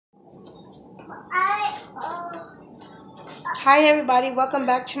Hi everybody, welcome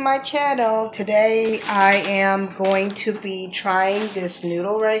back to my channel. Today I am going to be trying this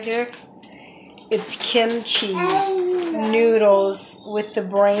noodle right here. It's kimchi noodles with the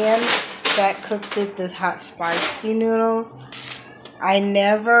brand that cooked it, the hot spicy noodles. I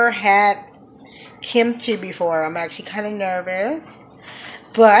never had kimchi before. I'm actually kind of nervous,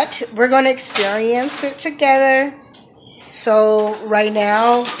 but we're going to experience it together. So right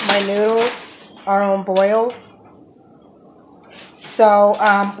now my noodles are on boil. So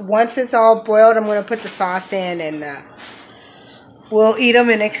once it's all boiled, I'm going to put the sauce in and we'll eat them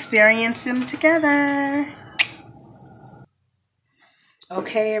and experience them together.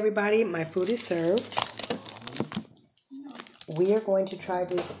 Okay, everybody, my food is served. We are going to try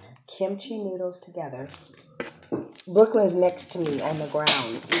these kimchi noodles together. Brooklyn's next to me on the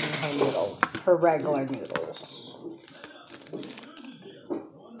ground eating her noodles, her regular noodles.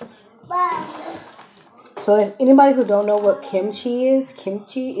 So if anybody who don't know what kimchi is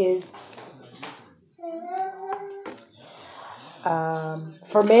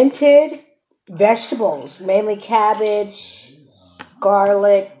fermented vegetables, mainly cabbage,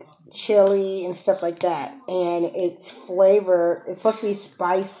 garlic, chili, and stuff like that. And it's supposed to be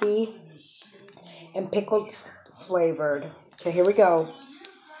spicy and pickled flavored. Okay, here we go.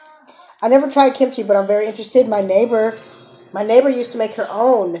 I never tried kimchi, but I'm very interested. My neighbor used to make her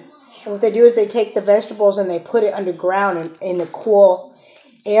own. And what they do is they take the vegetables and they put it underground in a cool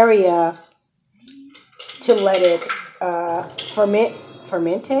area to let it fermented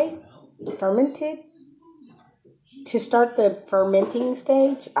to start the fermenting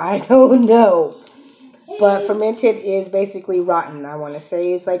stage. I don't know, but fermented is basically rotten. I want to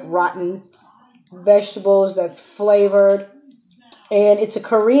say it's like rotten vegetables that's flavored, and it's a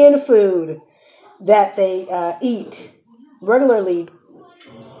Korean food that they eat regularly.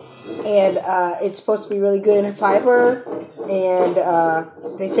 And it's supposed to be really good in fiber, and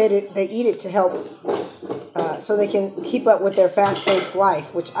they say they eat it to help so they can keep up with their fast-paced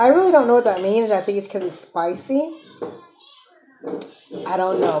life, which I really don't know what that means. I think it's because it's spicy. I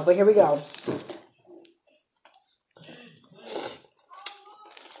don't know, but here we go.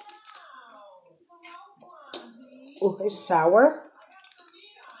 Oh, it's sour.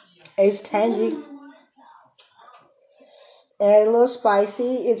 It's tangy. And a little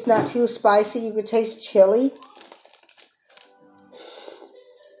spicy. It's not too spicy. You can taste chili.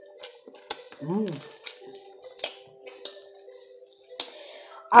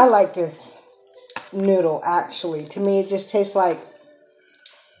 I like this noodle, actually. To me, it just tastes like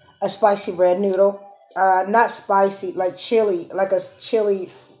a spicy red noodle. Not spicy, like chili, like a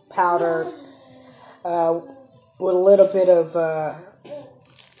chili powder with a little bit of, I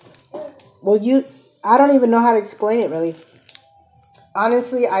don't even know how to explain it, really.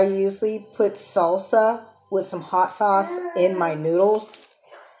 Honestly, I usually put salsa with some hot sauce in my noodles,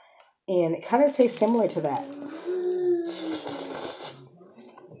 and it kind of tastes similar to that.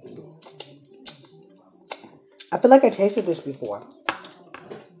 I feel like I tasted this before.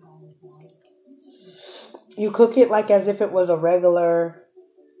 You cook it like as if it was a regular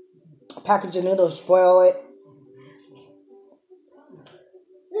package of noodles, boil it.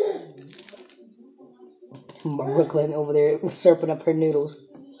 Brooklyn over there slurping up her noodles.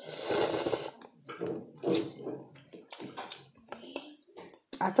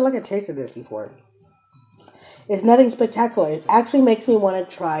 I feel like I tasted this before. It's nothing spectacular. It actually makes me want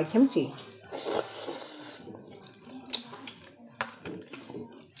to try kimchi.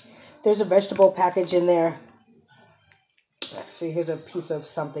 There's a vegetable package in there. Actually, here's a piece of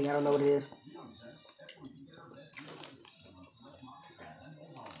something. I don't know what it is.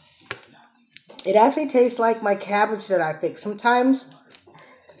 It actually tastes like my cabbage that I fix. Sometimes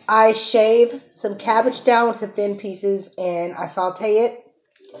I shave some cabbage down to thin pieces and I saute it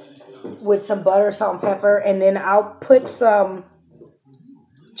with some butter, salt, and pepper. And then I'll put some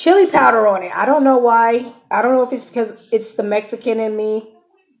chili powder on it. I don't know why. I don't know if it's because it's the Mexican in me.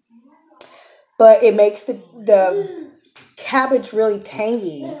 But it makes the cabbage really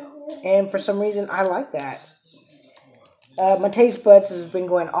tangy. And for some reason, I like that. My taste buds has been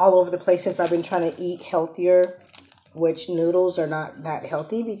going all over the place since I've been trying to eat healthier, which noodles are not that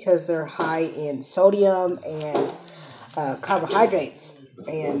healthy because they're high in sodium and carbohydrates.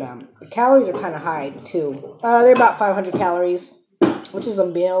 And the calories are kind of high, too. They're about 500 calories, which is a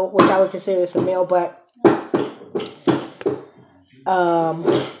meal, which I would consider this a meal. But,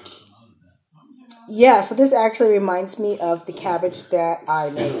 yeah, so this actually reminds me of the cabbage that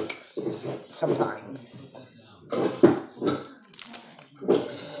I make sometimes.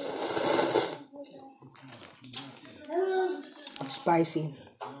 Spicy.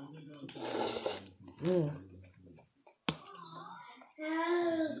 Mm.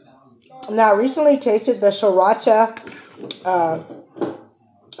 Now, I recently tasted the Sriracha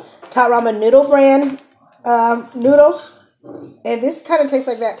Top Ramen Noodle brand noodles. And this kind of tastes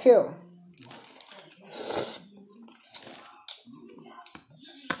like that too.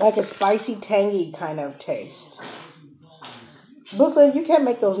 Like a spicy, tangy kind of taste. Brooklyn, you can't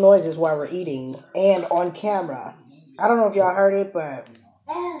make those noises while we're eating and on camera. I don't know if y'all heard it, but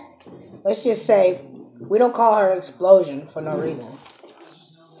let's just say we don't call her Explosion for no reason.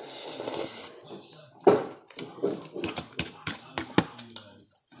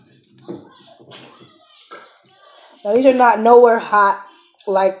 Now, these are not nowhere hot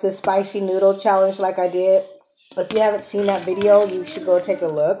like the spicy noodle challenge like I did. If you haven't seen that video, you should go take a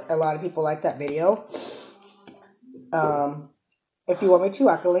look. A lot of people like that video. If you want me to,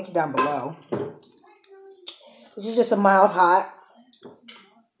 I can link it down below. This is just a mild hot.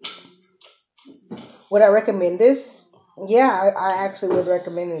 Would I recommend this? Yeah, I actually would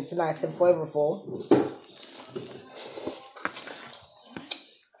recommend it. It's nice and flavorful.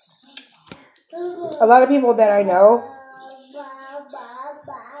 A lot of people that I know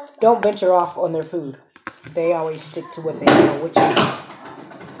don't venture off on their food. They always stick to what they know, which is...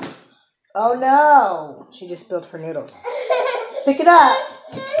 Oh no! She just spilled her noodles. Pick it up!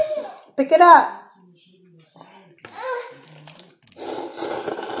 Pick it up!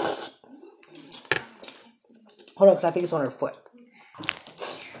 Hold on, because I think it's on her foot.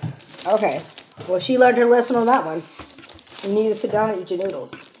 Okay. Well, she learned her lesson on that one. You need to sit down and eat your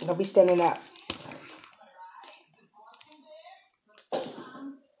noodles. Don't be standing up.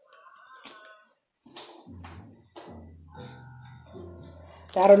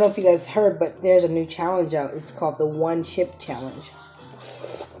 I don't know if you guys heard, but there's a new challenge out. It's called the One Chip Challenge.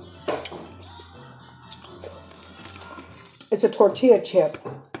 It's a tortilla chip,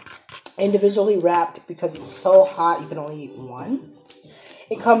 individually wrapped because it's so hot you can only eat one.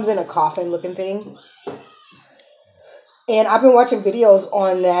 It comes in a coffin looking thing. And I've been watching videos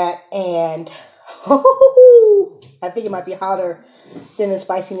on that, and I think it might be hotter than the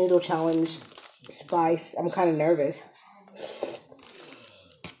spicy noodle challenge spice. I'm kind of nervous.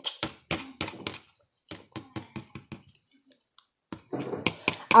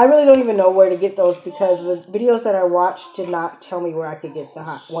 I really don't even know where to get those because the videos that I watched did not tell me where I could get the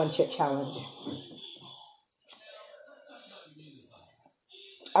hot one chip challenge.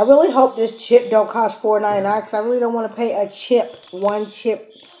 I really hope this chip don't cost $4.99 because I really don't want to pay a chip, one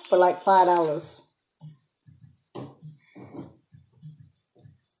chip, for like $5.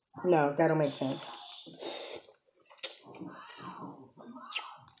 No, that don't make sense.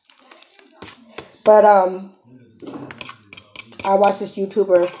 But I watched this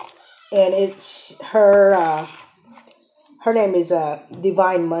YouTuber, and it's her. Her name is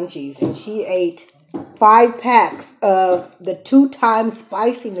Divine Munchies, and she ate 5 packs of the 2-time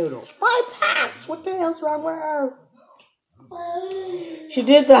spicy noodles. 5 packs. What the hell's wrong with her? She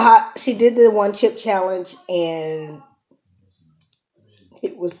did the one chip challenge, and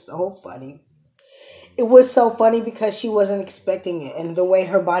it was so funny. It was so funny because she wasn't expecting it, and the way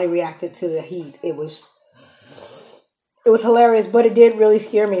her body reacted to the heat, it was hilarious. But it did really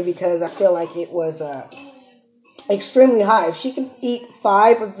scare me because I feel like it was extremely hot. If she can eat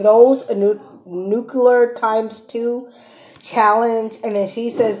 5 of those, nuclear times 2 challenge, and then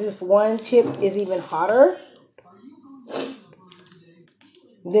she says this one chip is even hotter,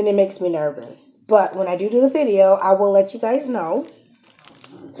 then it makes me nervous. But when I do the video, I will let you guys know.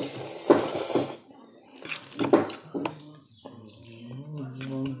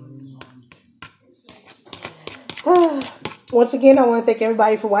 Once again, I want to thank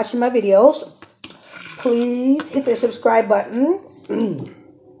everybody for watching my videos. Please hit the subscribe button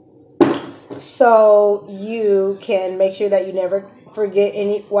so you can make sure that you never forget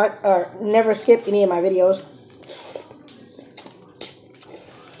never skip any of my videos.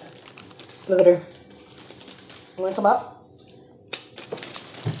 Look at her. You want to come up?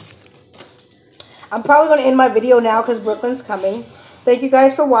 I'm probably going to end my video now because Brooklyn's coming. Thank you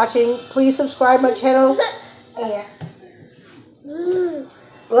guys for watching. Please subscribe my channel. And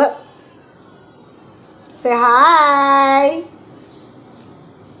look. Say hi.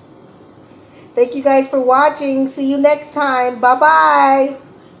 Thank you guys for watching. See you next time. Bye-bye.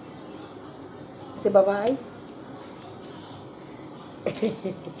 Say bye-bye.